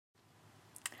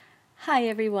Hi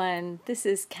everyone, this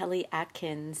is Kelly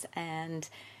Atkins, and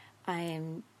I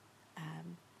am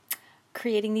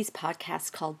creating these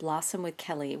podcasts called Blossom with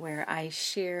Kelly, where I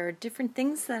share different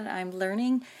things that I'm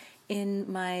learning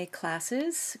in my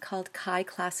classes called Kai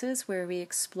classes, where we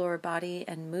explore body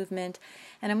and movement.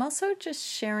 And I'm also just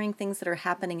sharing things that are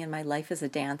happening in my life as a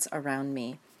dance around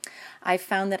me. I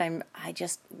found that I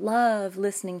just love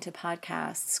listening to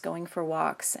podcasts, going for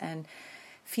walks, and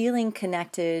feeling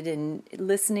connected and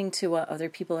listening to what other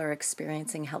people are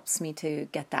experiencing helps me to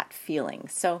get that feeling.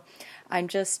 So I'm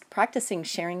just practicing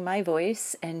sharing my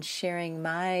voice and sharing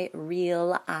my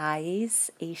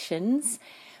realizations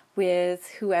with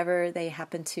whoever they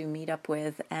happen to meet up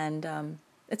with. And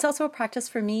it's also a practice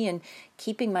for me in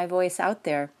keeping my voice out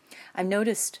there. I've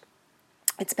noticed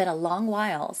it's been a long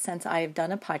while since I've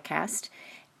done a podcast,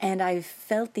 and I've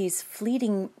felt these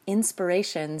fleeting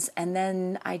inspirations, and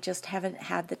then I just haven't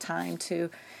had the time to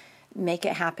make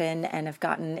it happen, and have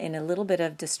gotten in a little bit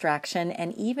of distraction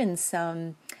and even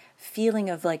some feeling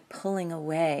of like pulling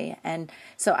away. And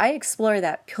so I explore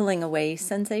that pulling away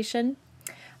sensation.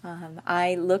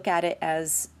 I look at it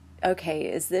as,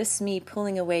 okay, is this me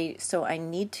pulling away so I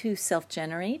need to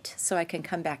self-generate so I can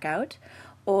come back out?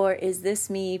 Or is this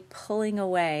me pulling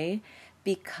away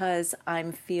because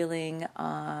I'm feeling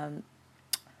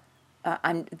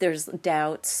there's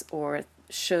doubts or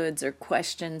shoulds or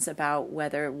questions about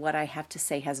whether what I have to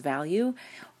say has value,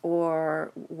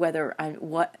 or whether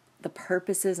what the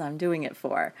purpose is I'm doing it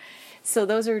for. So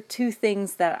those are two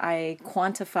things that I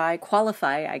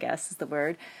qualify, I guess is the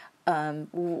word,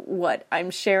 what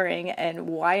I'm sharing and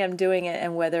why I'm doing it,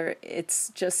 and whether it's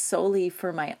just solely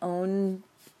for my own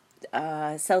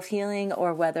self-healing,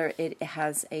 or whether it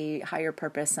has a higher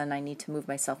purpose and I need to move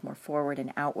myself more forward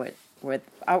and outward with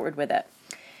it.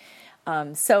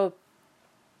 So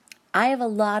I have a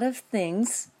lot of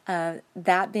things,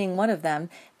 that being one of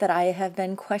them, that I have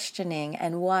been questioning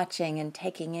and watching and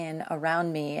taking in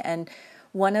around me. And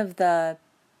one of the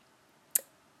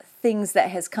things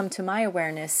that has come to my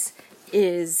awareness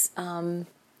is, one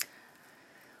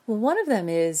of them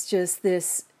is just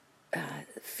this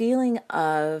feeling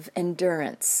of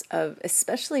endurance, of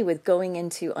especially with going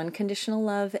into unconditional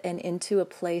love and into a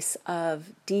place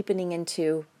of deepening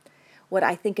into what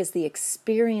I think is the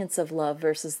experience of love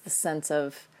versus the sense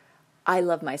of I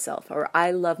love myself or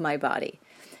I love my body.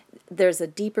 There's a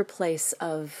deeper place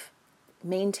of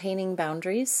maintaining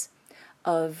boundaries,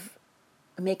 of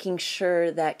making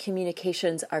sure that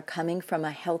communications are coming from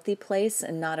a healthy place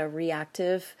and not a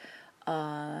reactive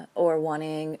or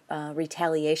wanting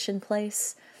retaliation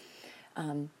place.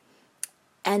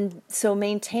 And so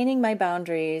maintaining my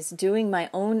boundaries, doing my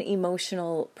own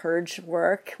emotional purge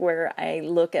work where I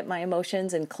look at my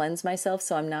emotions and cleanse myself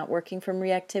so I'm not working from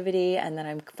reactivity, and then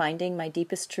I'm finding my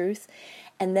deepest truth,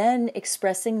 and then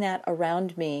expressing that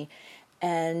around me.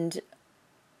 And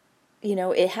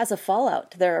it has a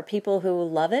fallout. There are people who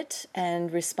love it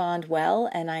and respond well,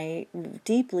 and I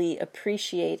deeply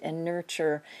appreciate and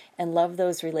nurture and love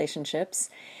those relationships.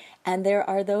 And there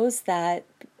are those that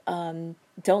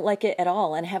don't like it at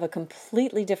all and have a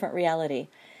completely different reality.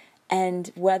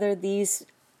 And whether these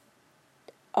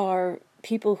are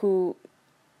people who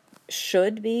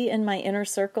should be in my inner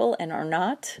circle and are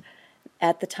not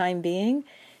at the time being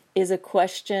is a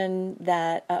question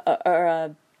that,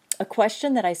 a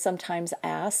question that I sometimes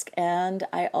ask, and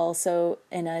I also,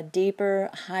 in a deeper,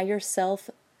 higher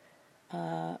self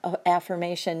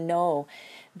affirmation, know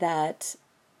that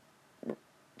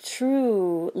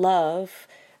true love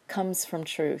comes from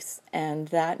truth, and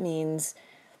that means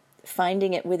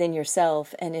finding it within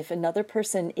yourself. And if another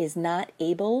person is not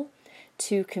able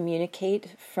to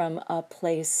communicate from a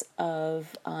place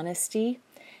of honesty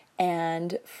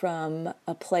and from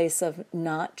a place of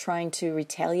not trying to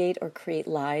retaliate or create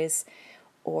lies,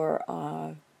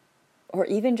 or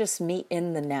even just meet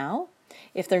in the now,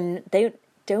 if they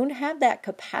don't have that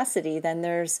capacity, then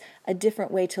there's a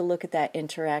different way to look at that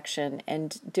interaction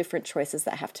and different choices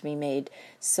that have to be made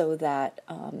so that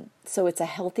so it's a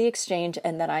healthy exchange,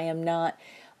 and that I am not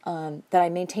that I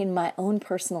maintain my own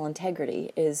personal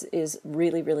integrity is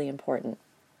really, really important.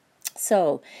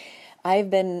 So I've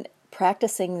been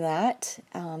practicing that.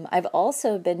 I've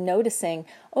also been noticing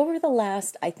over the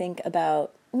last, I think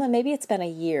maybe it's been a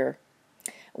year,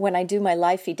 when I do my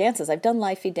live feed dances. I've done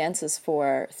live feed dances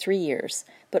for 3 years,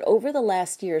 but over the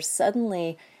last year,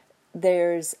 suddenly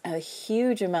there's a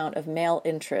huge amount of male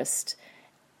interest.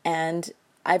 And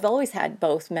I've always had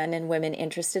both men and women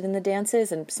interested in the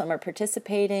dances, and some are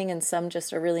participating and some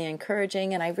just are really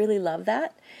encouraging, and I really love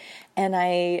that. And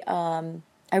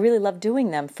I really love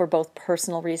doing them for both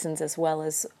personal reasons as well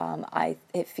as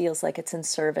it feels like it's in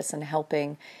service and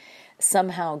helping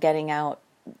somehow getting out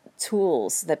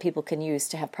tools that people can use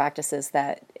to have practices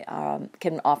that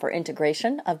can offer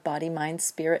integration of body, mind,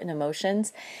 spirit, and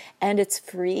emotions. And it's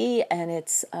free, and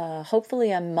it's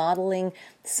hopefully I'm modeling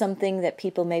something that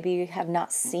people maybe have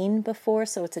not seen before,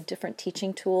 so it's a different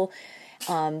teaching tool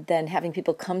than having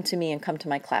people come to me and come to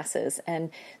my classes. And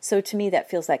so to me, that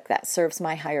feels like that serves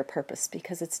my higher purpose,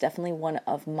 because it's definitely one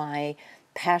of my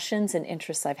passions and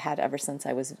interests I've had ever since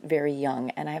I was very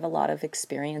young. And I have a lot of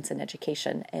experience and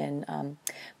education in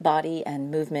body and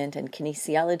movement and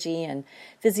kinesiology and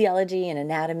physiology and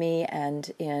anatomy,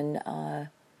 and in a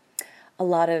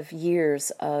lot of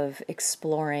years of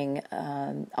exploring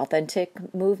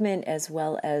authentic movement as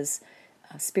well as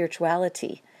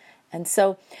spirituality. And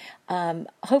so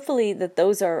hopefully that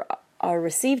those are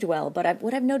received well. But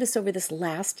what I've noticed over this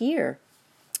last year,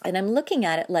 and I'm looking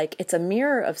at it like it's a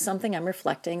mirror of something I'm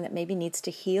reflecting that maybe needs to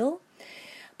heal,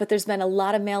 but there's been a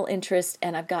lot of male interest,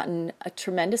 and I've gotten a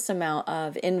tremendous amount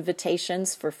of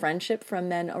invitations for friendship from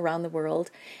men around the world.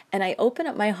 And I open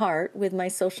up my heart with my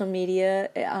social media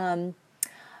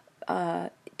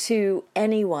to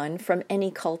anyone from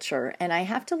any culture. And I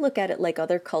have to look at it like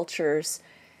other cultures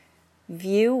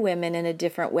view women in a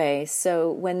different way. So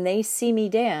when they see me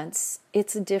dance,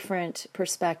 it's a different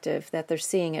perspective that they're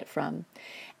seeing it from.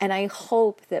 And I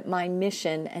hope that my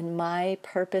mission and my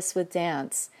purpose with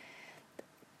dance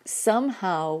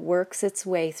somehow works its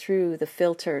way through the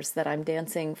filters that I'm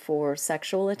dancing for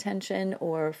sexual attention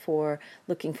or for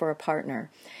looking for a partner,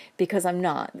 because I'm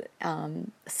not.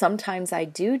 Sometimes I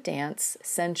do dance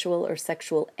sensual or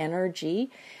sexual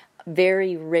energy.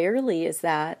 Very rarely is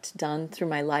that done through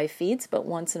my live feeds, but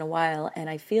once in a while. And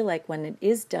I feel like when it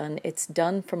is done, it's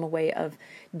done from a way of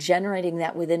generating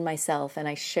that within myself. And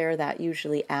I share that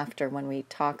usually after, when we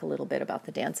talk a little bit about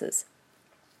the dances.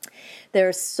 There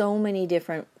are so many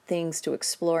different things to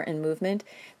explore in movement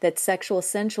that sexual,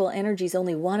 sensual energy is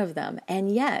only one of them.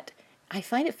 And yet, I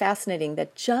find it fascinating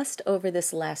that just over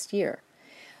this last year,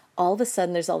 all of a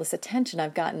sudden there's all this attention.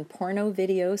 I've gotten porno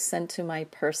videos sent to my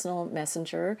personal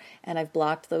messenger, and I've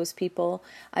blocked those people.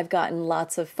 I've gotten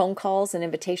lots of phone calls and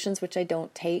invitations, which I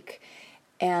don't take.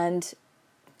 And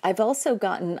I've also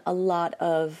gotten a lot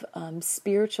of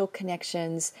spiritual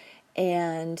connections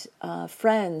and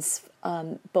friends,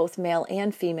 both male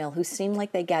and female, who seem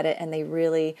like they get it, and they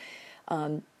really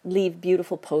leave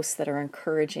beautiful posts that are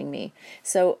encouraging me.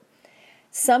 So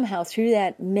somehow through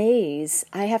that maze,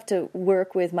 I have to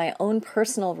work with my own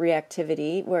personal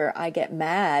reactivity, where I get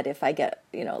mad if I get,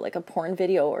 like a porn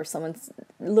video or someone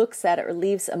looks at it or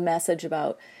leaves a message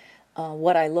about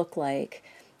what I look like.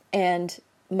 And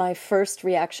my first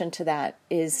reaction to that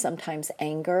is sometimes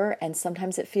anger, and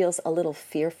sometimes it feels a little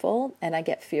fearful, and I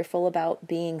get fearful about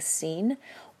being seen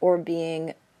or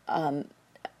being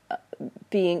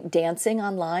dancing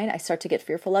online. I start to get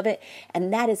fearful of it.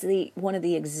 And that is one of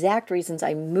the exact reasons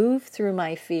I move through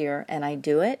my fear and I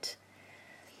do it.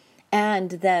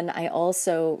 And then I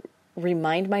also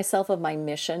remind myself of my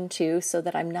mission too, so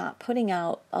that I'm not putting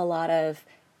out a lot of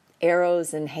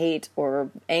arrows and hate or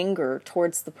anger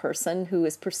towards the person who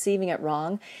is perceiving it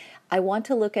wrong. I want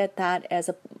to look at that as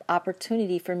an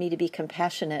opportunity for me to be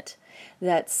compassionate,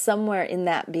 that somewhere in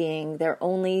that being, they're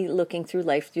only looking through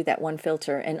life through that one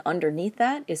filter. And underneath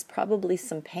that is probably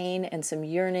some pain and some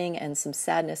yearning and some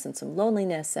sadness and some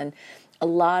loneliness and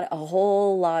a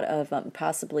whole lot of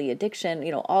possibly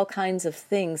addiction, all kinds of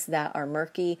things that are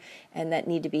murky and that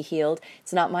need to be healed.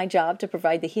 It's not my job to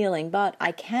provide the healing, but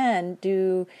I can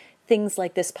do things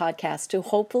like this podcast to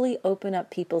hopefully open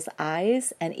up people's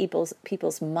eyes and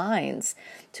people's minds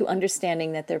to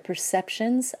understanding that their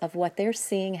perceptions of what they're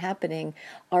seeing happening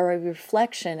are a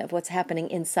reflection of what's happening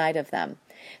inside of them.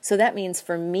 So that means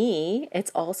for me,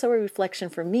 it's also a reflection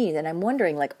for me that I'm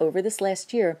wondering, like over this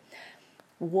last year,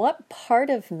 what part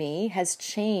of me has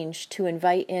changed to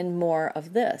invite in more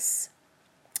of this?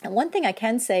 And one thing I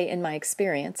can say in my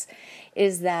experience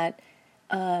is that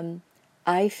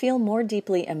I feel more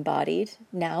deeply embodied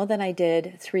now than I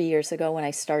did 3 years ago when I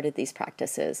started these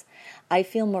practices. I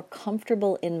feel more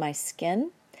comfortable in my skin,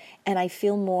 and I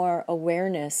feel more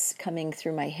awareness coming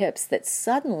through my hips that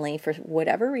suddenly, for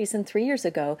whatever reason, 3 years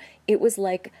ago, it was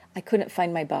like I couldn't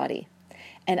find my body.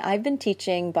 And I've been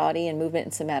teaching body and movement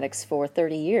and somatics for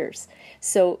 30 years.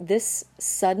 So this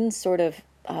sudden sort of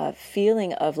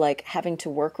feeling of like having to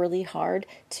work really hard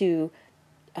to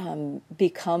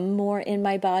become more in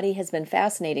my body has been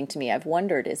fascinating to me. I've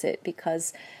wondered, is it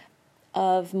because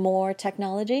of more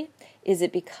technology? Is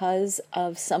it because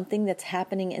of something that's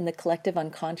happening in the collective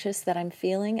unconscious that I'm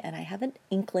feeling and I have an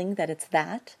inkling that it's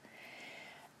that?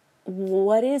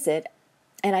 What is it?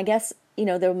 And I guess,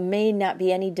 there may not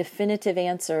be any definitive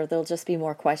answer. There'll just be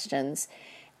more questions.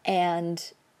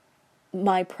 And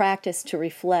my practice to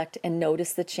reflect and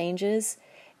notice the changes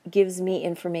gives me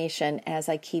information as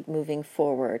I keep moving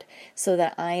forward so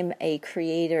that I'm a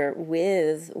creator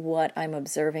with what I'm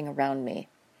observing around me.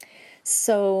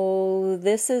 So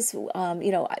this is,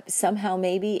 somehow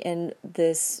maybe in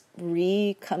this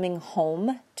coming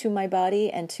home to my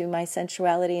body and to my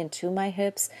sensuality and to my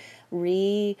hips,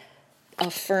 reaffirming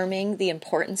the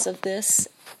importance of this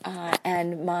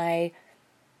and my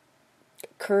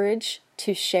courage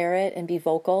to share it and be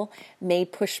vocal may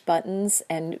push buttons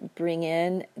and bring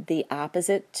in the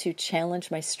opposite to challenge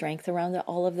my strength around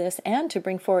all of this and to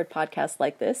bring forward podcasts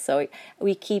like this. So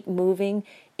we keep moving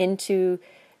into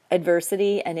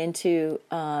adversity and into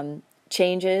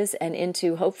changes and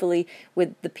into, hopefully,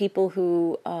 with the people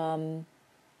who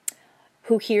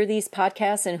hear these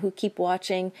podcasts and who keep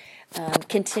watching,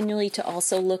 continually to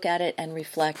also look at it and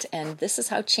reflect. And this is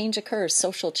how change occurs,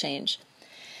 social change.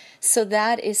 So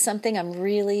that is something I'm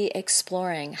really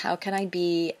exploring. How can I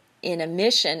be in a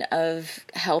mission of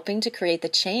helping to create the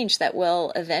change that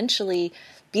will eventually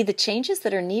be the changes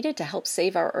that are needed to help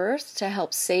save our earth, to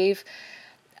help save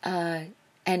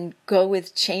and go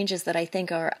with changes that I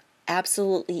think are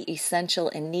absolutely essential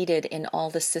and needed in all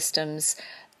the systems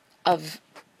of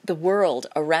the world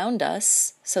around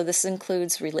us. So this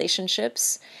includes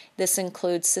relationships. This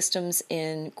includes systems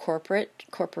in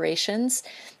corporations,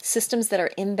 systems that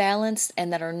are imbalanced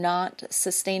and that are not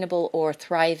sustainable or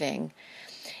thriving.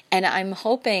 And I'm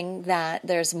hoping that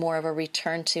there's more of a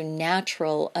return to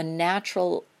a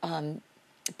natural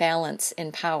balance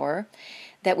in power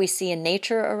that we see in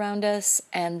nature around us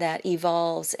and that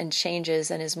evolves and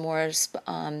changes and is more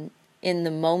in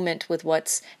the moment with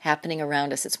what's happening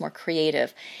around us. It's more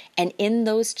creative. And in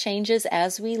those changes,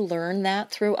 as we learn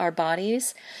that through our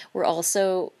bodies, we're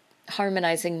also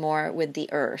harmonizing more with the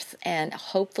earth. And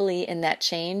hopefully in that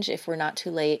change, if we're not too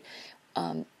late,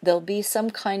 there'll be some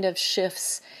kind of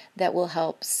shifts that will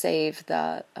help save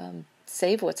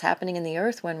what's happening in the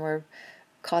earth when we're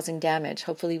causing damage.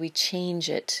 Hopefully we change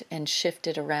it and shift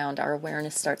it around. Our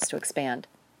awareness starts to expand.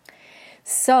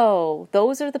 So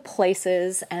those are the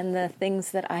places and the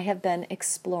things that I have been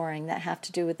exploring that have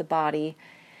to do with the body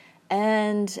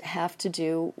and have to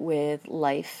do with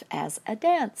life as a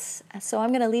dance. So I'm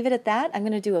going to leave it at that. I'm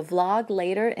going to do a vlog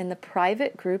later in the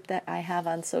private group that I have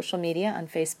on social media, on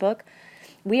Facebook.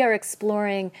 We are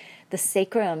exploring the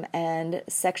sacrum and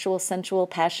sexual, sensual,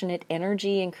 passionate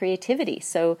energy and creativity.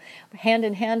 So hand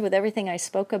in hand with everything I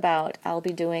spoke about, I'll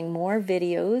be doing more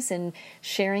videos and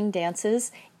sharing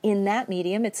dances in that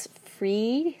medium. It's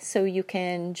free, so you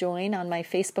can join on my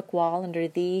Facebook wall under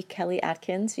the Kelly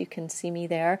Atkins. You can see me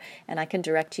there, and I can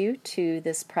direct you to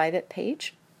this private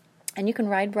page. And you can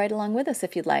ride right along with us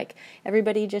if you'd like.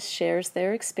 Everybody just shares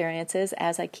their experiences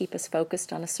as I keep us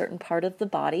focused on a certain part of the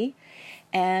body.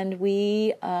 And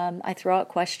I throw out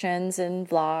questions and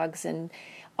vlogs and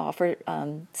offer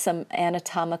some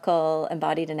anatomical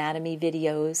embodied anatomy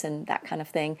videos and that kind of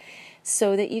thing,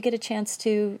 so that you get a chance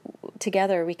to,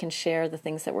 together, we can share the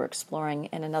things that we're exploring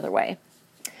in another way.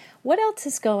 What else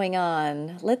is going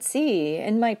on? Let's see.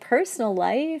 In my personal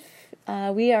life,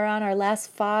 we are on our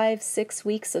last 5-6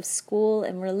 weeks of school,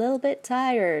 and we're a little bit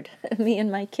tired, me and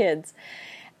my kids.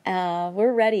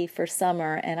 We're ready for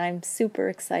summer, and I'm super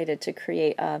excited to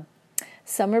create a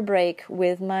summer break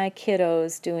with my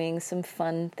kiddos doing some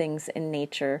fun things in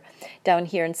nature. Down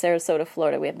here in Sarasota,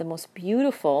 Florida, we have the most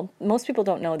beautiful, most people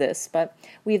don't know this, but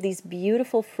we have these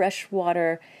beautiful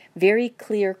freshwater, very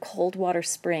clear cold water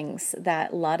springs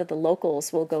that a lot of the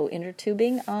locals will go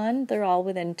intertubing on. They're all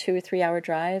within 2 or 3 hour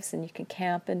drives, and you can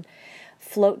camp and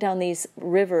float down these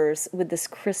rivers with this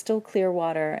crystal clear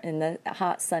water in the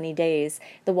hot sunny days.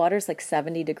 The water's like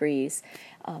 70 degrees.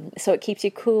 So it keeps you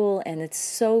cool, and it's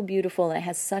so beautiful, and it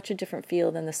has such a different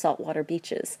feel than the saltwater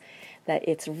beaches that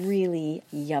it's really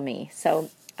yummy.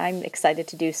 So I'm excited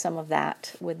to do some of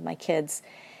that with my kids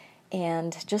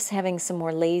and just having some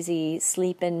more lazy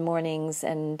sleep-in mornings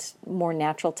and more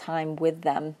natural time with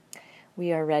them.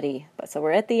 We are ready. So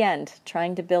we're at the end,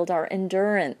 trying to build our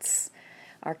endurance,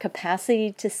 our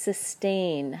capacity to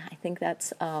sustain. I think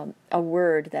that's a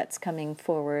word that's coming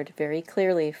forward very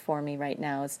clearly for me right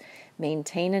now, is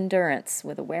maintain endurance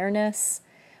with awareness,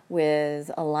 with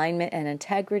alignment and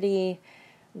integrity,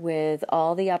 with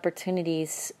all the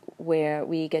opportunities where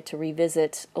we get to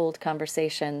revisit old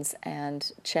conversations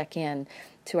and check in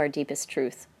to our deepest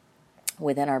truth.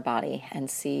 within our body and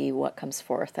see what comes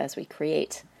forth as we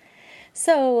create.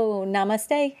 So,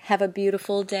 namaste. Have a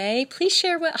beautiful day. Please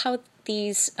share how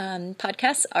these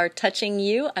podcasts are touching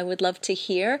you. I would love to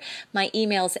hear. My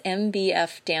email is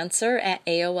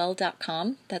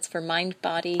mbfdancer@aol.com. That's for Mind,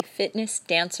 Body, Fitness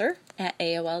Dancer at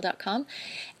AOL.com.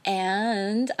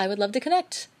 And I would love to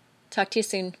connect. Talk to you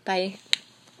soon. Bye.